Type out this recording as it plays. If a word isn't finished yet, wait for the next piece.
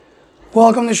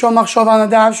Welcome to Shom Machshava on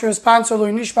the Daf. Shir sponsor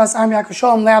Lui Nishbas Am Yaakov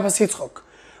Shalom Le'Abbas Yitzchok.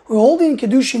 We're holding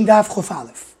Kidushin Daf Chuf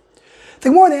Aleph. The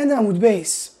Gemara in the end of Amud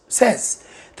Beis says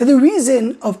that the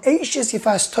reason of Eishes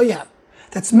Yifas Toya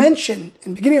that's mentioned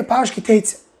in the beginning of Parash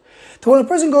Yetzer, that when a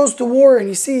person goes to war and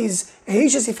he sees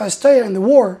Eishes Yifas Toya in the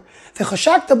war, the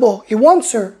Chashak he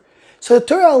wants her, so the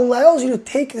Torah allows you to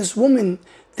take this woman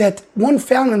that one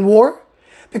found in war,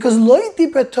 because Lo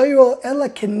Dibra Torah Ela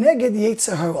Keneged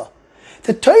Yetzer Horah.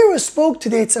 The Torah spoke to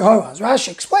the Yetzer Horah. As Rashi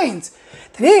explains,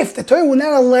 that if the Torah will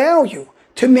not allow you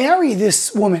to marry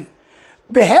this woman,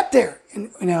 beheter,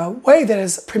 in a way that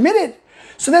is permitted,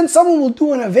 so then someone will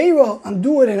do an Aveira and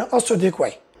do it in an Asur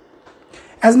way.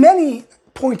 As many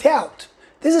point out,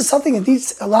 this is something that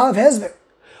needs a lot of hezber.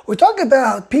 We talk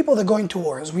about people that are going to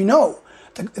war, as we know,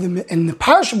 in the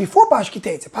parasha before Parash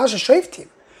Yetzer, Parasha Shreiftim,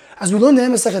 as we learned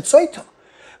in the Masechet Soita,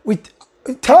 we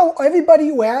tell everybody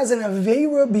who has an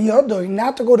Aveira biyadoi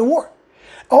not to go to war.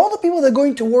 All the people that are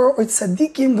going to war are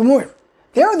tzaddikim gemurim.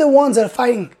 They're the ones that are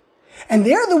fighting. And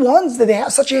they're the ones that they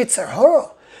have such a Yetzer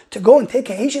Horah to go and take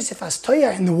a Eishes Yifas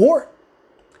Toya in the war.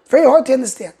 Very hard to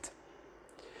understand.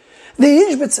 The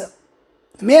Yishbitzer,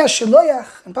 the Mea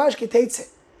Shiloyach, and Parash Yetzer,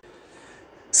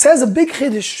 says a big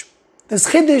Chiddush. This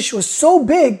Chiddush was so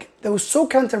big, that was so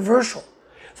controversial,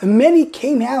 that many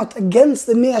came out against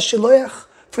the Mea Shiloyach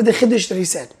for the Chiddush that he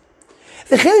said.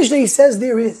 The Chiddush that he says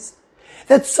there is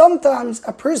that sometimes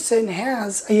a person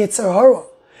has a Yetzer Horah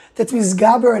that's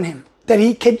misgaber in him, that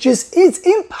he can just, it's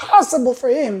impossible for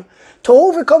him to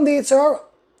overcome the Yetzer Horah.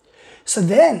 So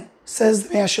then, says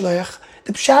the Mea Shiloyach,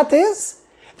 the pshat is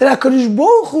that HaKadosh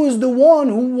Baruch Hu is the one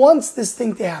who wants this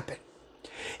thing to happen.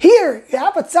 Here, you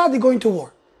have a tzaddik going to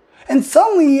war, and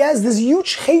suddenly he has this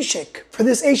huge cheshek for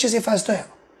this Eishes Yifas Toya.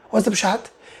 What's the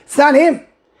pshat? It's not him.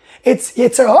 It's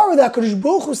Yetzer Horah that HaKadosh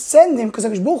Baruch Hu sent him because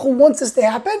HaKadosh Baruch Hu wants this to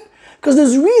happen, because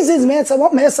there's reasons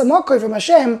from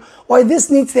Hashem why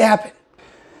this needs to happen.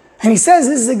 And he says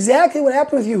this is exactly what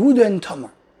happened with Yehuda and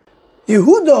Tamar.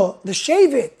 Yehuda, the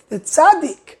Shevet, the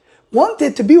Tzaddik,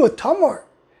 wanted to be with Tamar.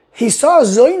 He saw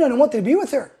Zoyna and wanted to be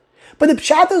with her. But the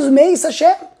Pshat is Meis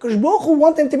Hashem. HaKadosh Baruch Hu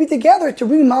wanted them to be together to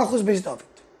bring Malchus Beis David.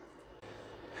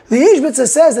 The Yishbitzer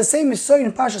says the same is so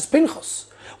in Parshas Pinchas.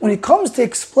 When it comes to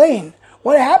explain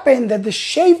what happened, that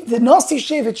the Nasi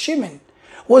Shevet Shimon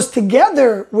was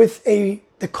together with the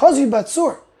Kozi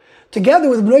Batsur, together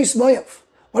with Bnei Smoyav.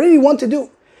 What did he want to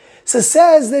do? So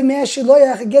says the Mea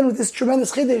Shiloyach, again with this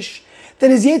tremendous Chiddush,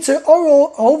 that his Yetzer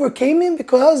Horah overcame him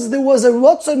because there was a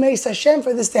Rotzon Meis Hashem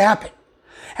for this to happen.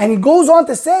 And he goes on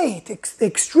to say, to the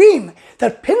extreme,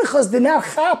 that Pinchas did not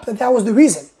chap that was the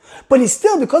reason. But he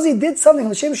still, because he did something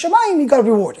L'Shem Shamayim, he got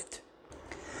rewarded.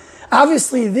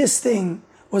 Obviously, this thing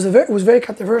was very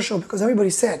controversial because everybody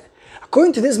said,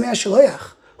 according to this Mea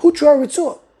Shiloyach, Hu Trua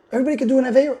Ritzua, everybody can do an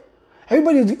Aveira.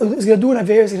 Everybody is going to do an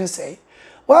Aveira is going to say,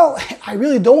 well, I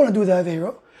really don't want to do the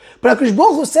Aveira, but HaKadosh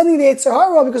Baruch Hu is sending the Yetzer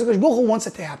Horah because HaKadosh Baruch Hu wants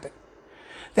it to happen.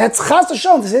 That's Chas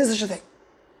Hashem to say such a thing.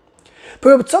 But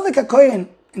Rabbi Tzaddik HaKohen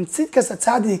in Tzidkas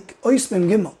HaTzadik Ois Mem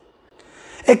Gimel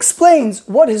explains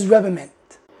what his Rebbe meant.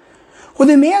 What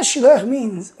the Mea Shiloyach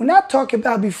means, we're not talking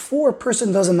about before a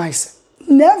person does a Maaseh.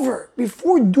 Never,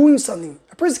 before doing something,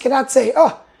 a person cannot say,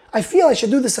 I feel I should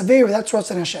do this Aveira, that's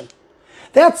Ratzon Hashem.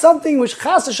 That's something which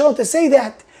Chas Hashem to say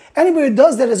that anybody who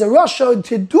does that as a Rasha,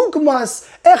 to dugmas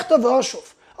echta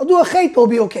v'ashuv. I'll do a chait, it'll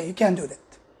be okay. You can't do that.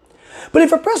 But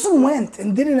if a person went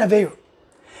and did an Aveira,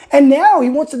 and now he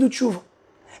wants to do Teshuvah,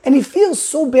 and he feels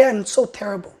so bad and so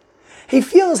terrible, he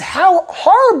feels how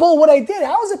horrible what I did,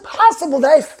 how is it possible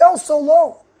that I fell so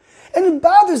low? And it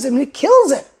bothers him, and it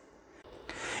kills him.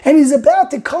 And he's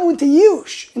about to go into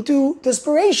yush, into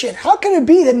desperation. How can it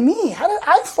be that me? How did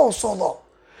I fall so low?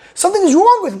 Something is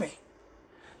wrong with me.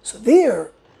 So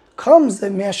there comes the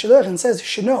Mea Shiloyach and says, you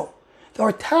should know, there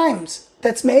are times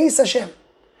that's Meis Hashem.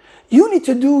 You need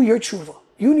to do your Teshuvah.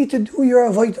 You need to do your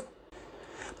Avodah.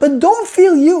 But don't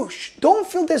feel yush. Don't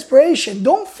feel desperation.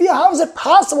 Don't feel, how is it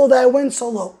possible that I went so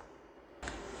low?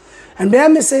 And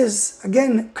Be'emes is,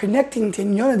 again, connecting to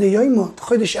Inyana de Yoima, to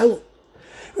Chodesh Elul.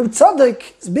 Rabbi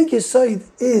Tzaddik's biggest side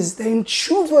is that in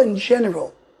Teshuvah in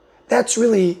general, that's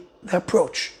really the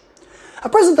approach. A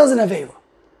person doesn't have Aveira.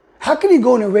 How can he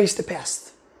go and erase the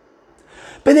past?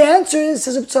 But the answer is,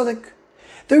 says Rabbi Tzaddik,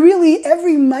 that really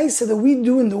every Maaseh that we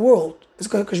do in the world is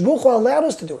because HaKadosh Baruch Hu allowed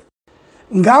us to do it.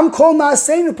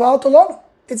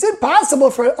 It's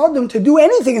impossible for Adam to do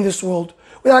anything in this world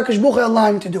without HaKadosh Baruch Hu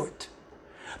allowing him to do it.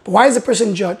 But why is a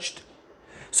person judged?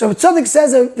 So Tzaddik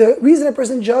says that the reason a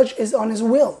person judged is on his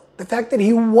will. The fact that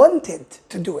he wanted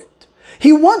to do it.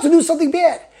 He wants to do something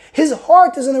bad. His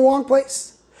heart is in the wrong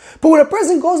place. But when a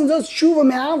person goes and does Teshuvah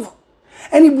Me'ava,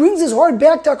 And he brings his heart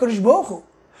back to HaKadosh Baruch Hu.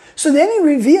 So then he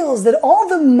reveals that all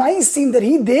the maisim that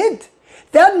he did,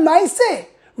 that maiseh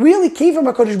really came from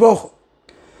HaKadosh Baruch Hu.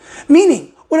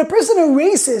 Meaning, what a person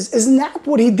erases is not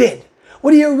what he did.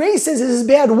 What he erases is his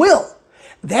bad will.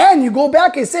 Then you go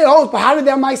back and say, oh, but how did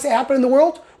that maiseh happen in the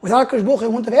world? Without HaKadosh Baruch Hu,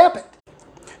 it wouldn't have happened.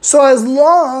 So as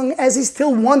long as he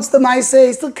still wants the maiseh,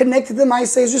 he's still connected to the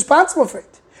maiseh, he's responsible for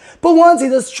it. But once he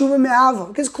does Teshuvah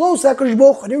me'ava, gets close to HaKadosh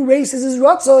Baruch Hu, and erases his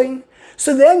ratzoin,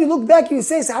 so then you look back and you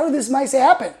say, so how did this maiseh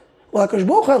happen? Well, HaKadosh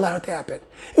Baruch Hu allowed it to happen.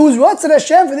 It was Ratzon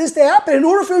Hashem for this to happen in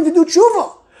order for him to do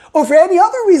Teshuvah. Or for any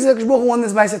other reason HaKadosh Baruch Hu wanted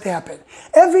this maiseh to happen.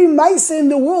 Every maiseh in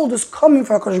the world is coming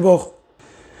from HaKadosh Baruch Hu.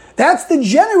 That's the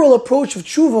general approach of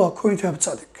Teshuvah according to Rabbi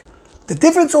Tzaddik. The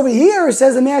difference over here,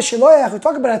 says the Mea Shiloach, we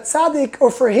talk about a tzaddik, or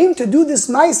for him to do this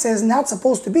maiseh is not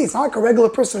supposed to be. It's not like a regular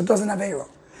person who doesn't have Eiro.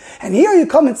 And here you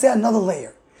come and say another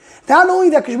layer. Not only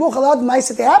that HaKadosh Baruch Hu allowed the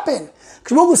maiseh to happen,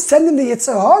 HaKadosh Baruch Hu sent him the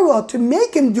Yetzer to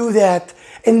make him do that.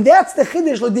 And that's the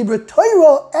Chiddush, L'dibra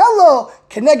Torah, Elo,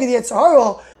 Keneged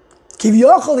Yetzer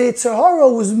Kivyochel, the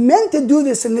Yetzer was meant to do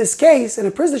this in this case, and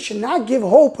a person should not give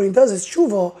hope when he does his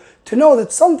Teshuvah to know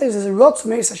that sometimes there's a Ratzon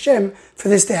Meis Hashem for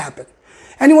this to happen.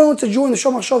 Anyone who wants to join the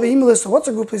Shomachshava email list or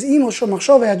WhatsApp group, please email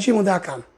shomachshava@gmail.com.